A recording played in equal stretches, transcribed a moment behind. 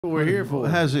What we're here for.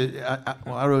 How's it?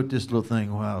 Well, I wrote this little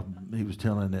thing while he was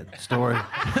telling that story, so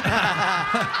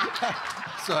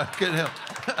I couldn't help.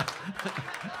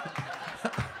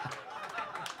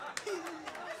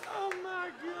 Oh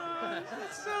my God,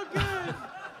 that's so good.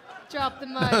 Drop the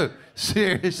mic. No,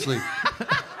 seriously.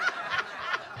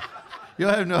 You'll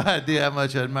have no idea how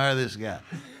much I admire this guy.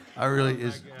 I really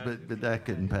is, but I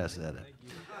couldn't pass that up.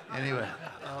 Anyway.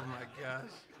 Oh my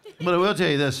gosh. But I will tell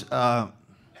you this.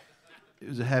 It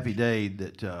was a happy day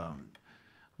that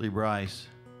Lee Bryce.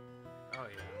 Oh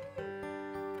yeah.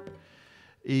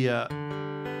 He, I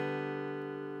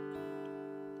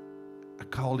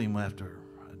called him after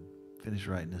I finished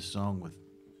writing this song with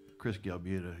Chris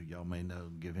Galbuta, who y'all may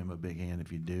know. Give him a big hand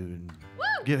if you do, and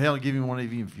give him one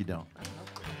of you if you don't.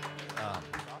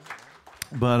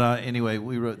 But anyway,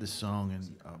 we wrote this song in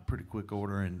pretty quick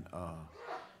order, and it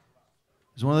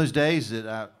was one of those days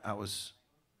that I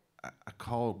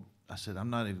called. I said, I'm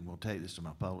not even going to take this to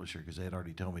my publisher because they had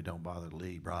already told me don't bother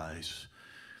Lee Bryce.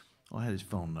 Well, I had his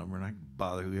phone number, and I can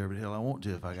bother whoever the hell I want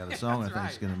to if I got a song I think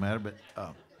it's going to matter. But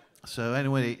so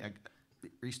anyway, I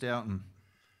reached out and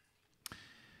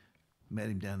met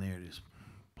him down there at his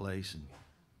place, and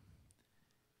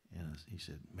he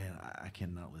said, man, I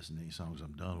cannot listen to any songs.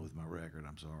 I'm done with my record.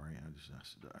 I'm sorry. I said,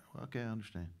 well, okay, I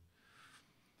understand.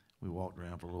 We walked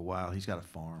around for a little while. He's got a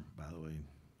farm, by the way.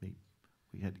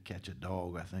 We had to catch a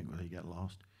dog, I think, when he got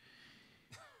lost.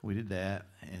 We did that,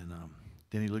 and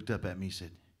then he looked up at me and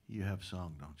said, you have a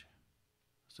song, don't you?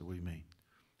 I said, what do you mean?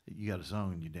 You got a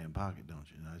song in your damn pocket, don't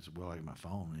you? And I said, well, I got my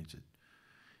phone. And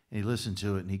he listened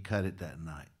to it, and he cut it that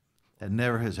night. That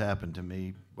never has happened to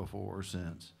me before or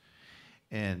since.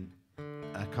 And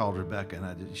I called Rebecca,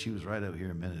 and she was right over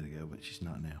here a minute ago, but she's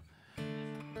not now.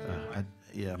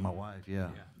 My wife, yeah.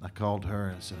 I called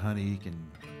her and said, honey, you can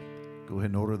go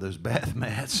ahead and order those bath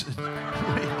mats.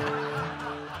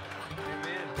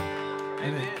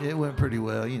 And it went pretty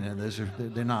well. You know,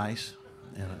 they're nice.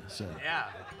 So Yeah.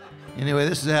 anyway,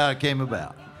 this is how it came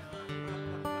about.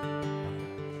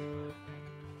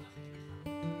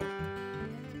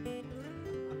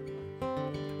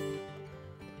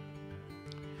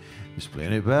 There's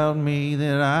plenty about me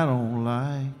that I don't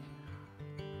like.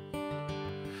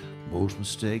 Most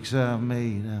mistakes I've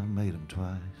made them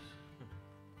twice.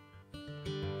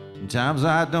 Sometimes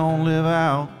I don't live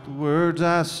out the words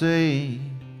I say.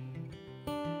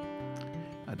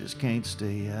 I just can't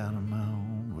stay out of my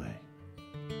own way.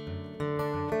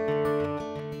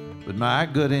 But my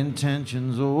good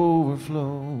intentions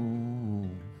overflow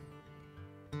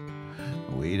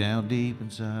way down deep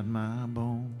inside my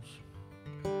bones.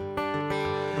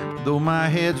 Though my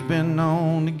head's been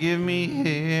known to give me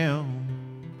hell,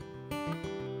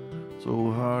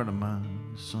 so hard of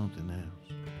mine is something else.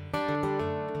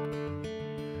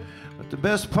 But the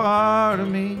best part of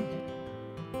me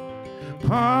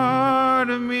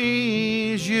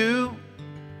is you.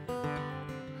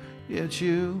 Yeah, it's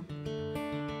you.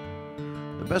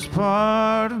 The best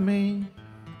part of me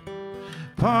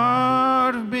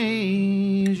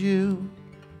is you.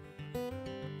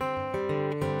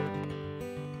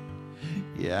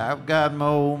 Yeah, I've got my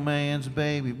old man's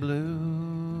baby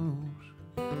blues,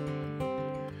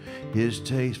 his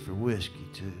taste for whiskey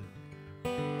too,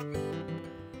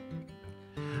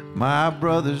 my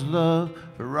brother's love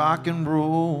for rock and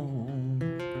roll,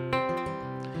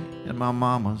 and my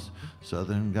mama's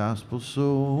southern gospel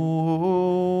soul.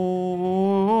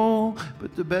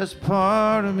 But the best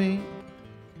part of me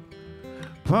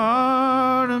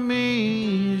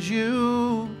is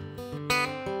you.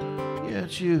 Yeah,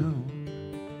 it's you.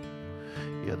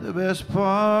 Yeah, the best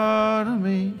part of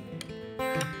me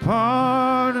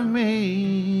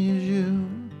is you.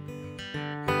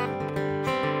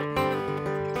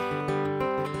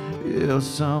 Yeah,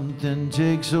 something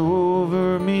takes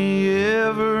over me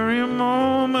every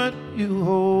moment you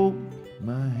hold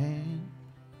my hand.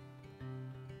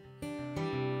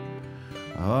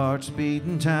 Heart's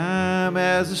beating time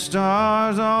as the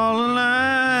stars all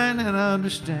align, and I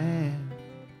understand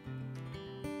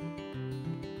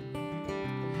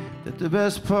that the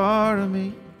best part of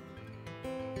me,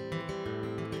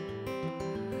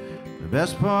 the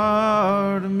best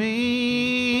part of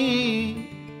me,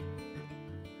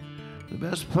 the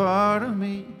best part of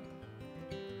me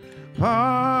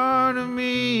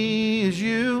is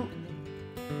you.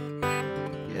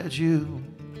 Yeah, it's you.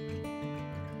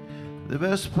 The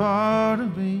best part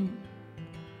of me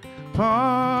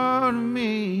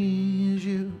is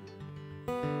you.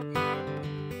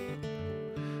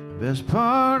 Best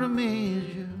part of me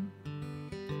is you.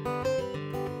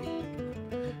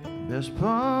 Best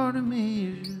part of me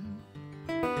is you.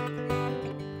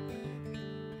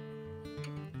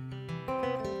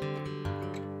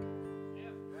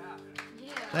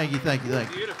 Thank you, thank you, thank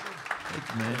you. Beautiful. Thank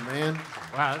you, man. Man,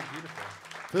 Wow, that's beautiful.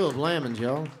 Phillip Lammonds,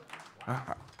 y'all.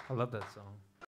 I love that song.